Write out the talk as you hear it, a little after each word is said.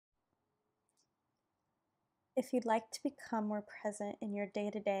If you'd like to become more present in your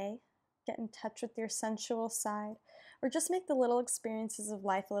day to day, get in touch with your sensual side, or just make the little experiences of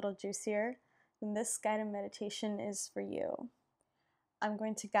life a little juicier, then this guided meditation is for you. I'm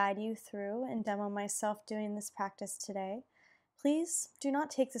going to guide you through and demo myself doing this practice today. Please do not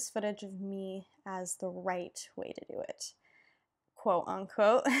take this footage of me as the right way to do it, quote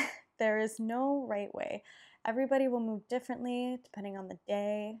unquote. There is no right way. Everybody will move differently depending on the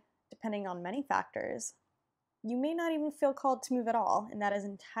day, depending on many factors. You may not even feel called to move at all, and that is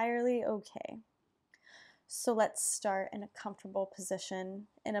entirely okay. So let's start in a comfortable position,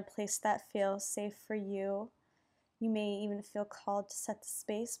 in a place that feels safe for you. You may even feel called to set the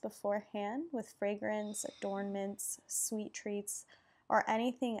space beforehand with fragrance, adornments, sweet treats, or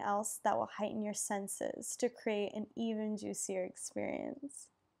anything else that will heighten your senses to create an even juicier experience.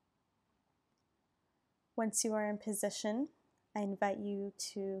 Once you are in position, I invite you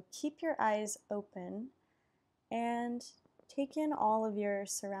to keep your eyes open and take in all of your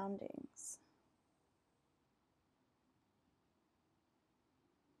surroundings.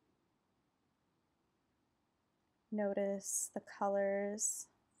 Notice the colors,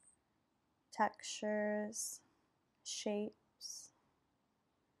 textures, shapes,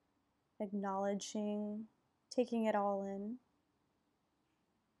 acknowledging, taking it all in,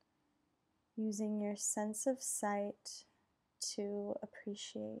 using your sense of sight to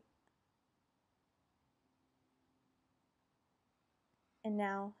appreciate. And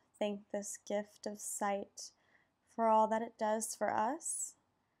now thank this gift of sight for all that it does for us.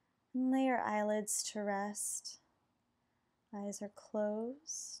 And lay your eyelids to rest. Eyes are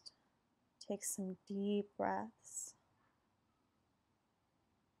closed. Take some deep breaths.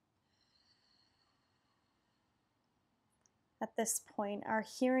 At this point, our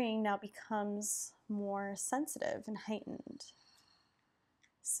hearing now becomes more sensitive and heightened.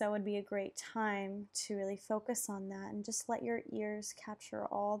 So it would be a great time to really focus on that and just let your ears capture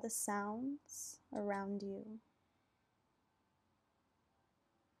all the sounds around you.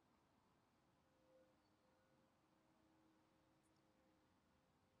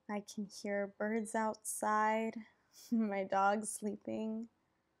 I can hear birds outside, my dog sleeping,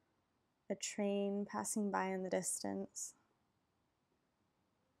 a train passing by in the distance.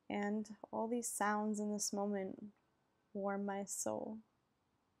 And all these sounds in this moment warm my soul.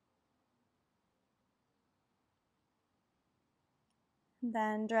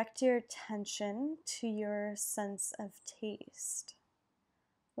 Then direct your attention to your sense of taste.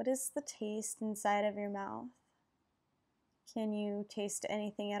 What is the taste inside of your mouth? Can you taste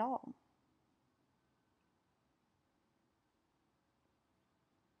anything at all?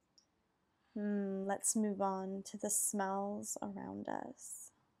 Let's move on to the smells around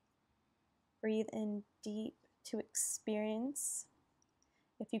us. Breathe in deep to experience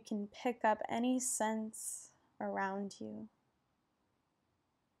if you can pick up any sense around you.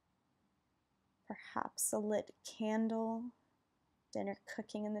 Perhaps a lit candle, dinner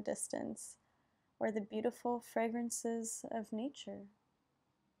cooking in the distance, or the beautiful fragrances of nature.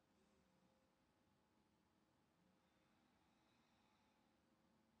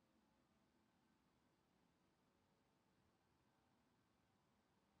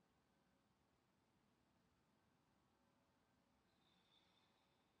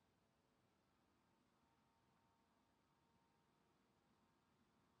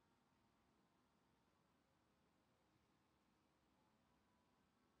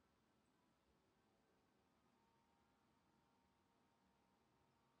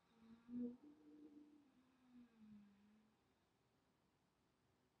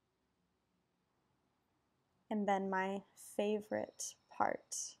 And then my favorite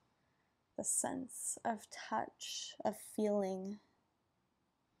part, the sense of touch, of feeling.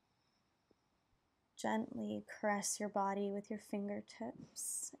 Gently caress your body with your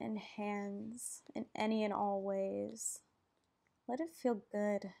fingertips and hands in any and all ways. Let it feel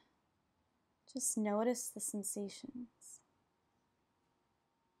good. Just notice the sensations.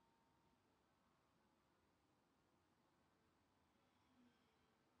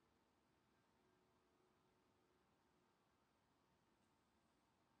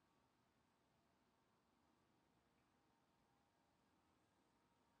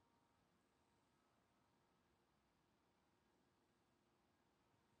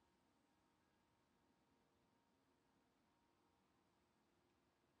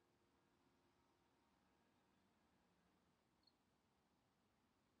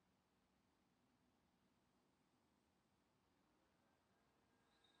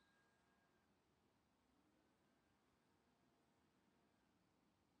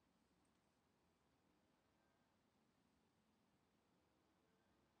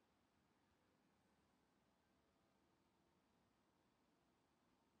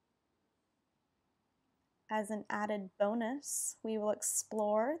 As an added bonus, we will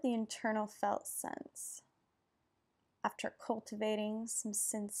explore the internal felt sense. After cultivating some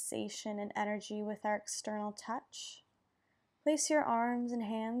sensation and energy with our external touch, place your arms and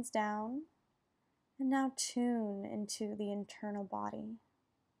hands down and now tune into the internal body.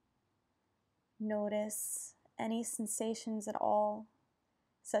 Notice any sensations at all,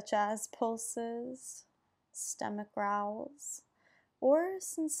 such as pulses, stomach growls, or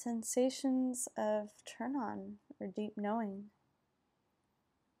some sensations of turn on or deep knowing.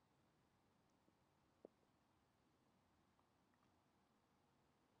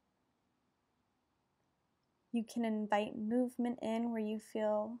 You can invite movement in where you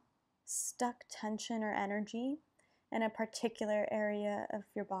feel stuck tension or energy in a particular area of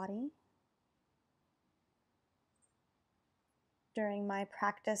your body. During my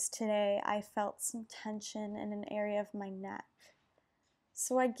practice today, I felt some tension in an area of my neck,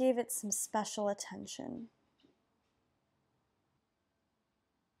 so I gave it some special attention.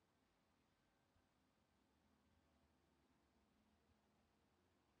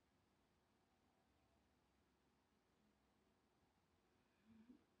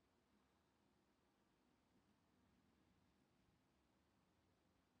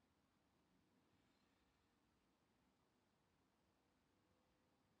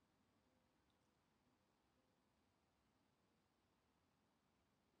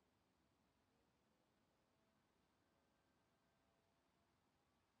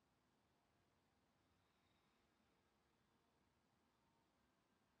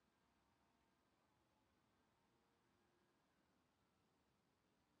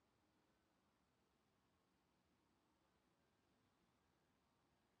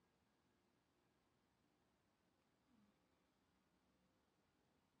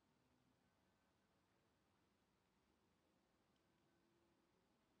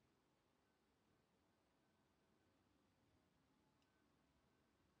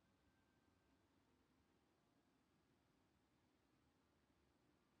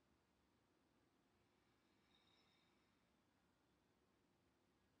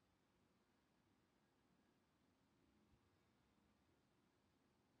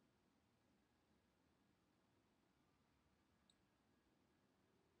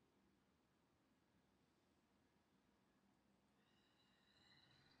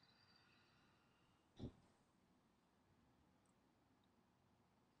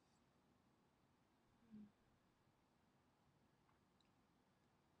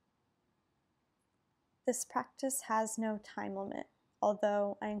 This practice has no time limit,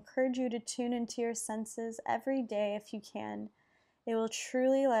 although I encourage you to tune into your senses every day if you can. It will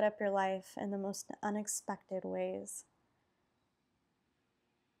truly light up your life in the most unexpected ways.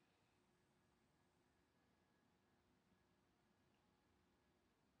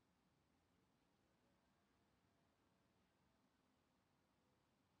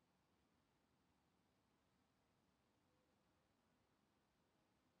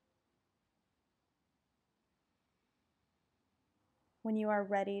 When you are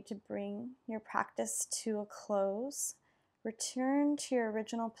ready to bring your practice to a close, return to your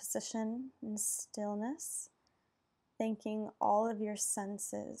original position in stillness, thanking all of your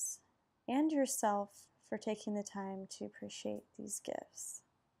senses and yourself for taking the time to appreciate these gifts.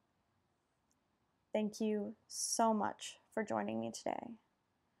 Thank you so much for joining me today.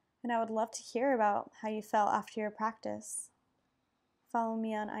 And I would love to hear about how you felt after your practice. Follow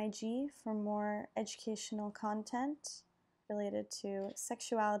me on IG for more educational content related to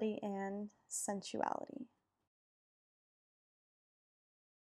sexuality and sensuality.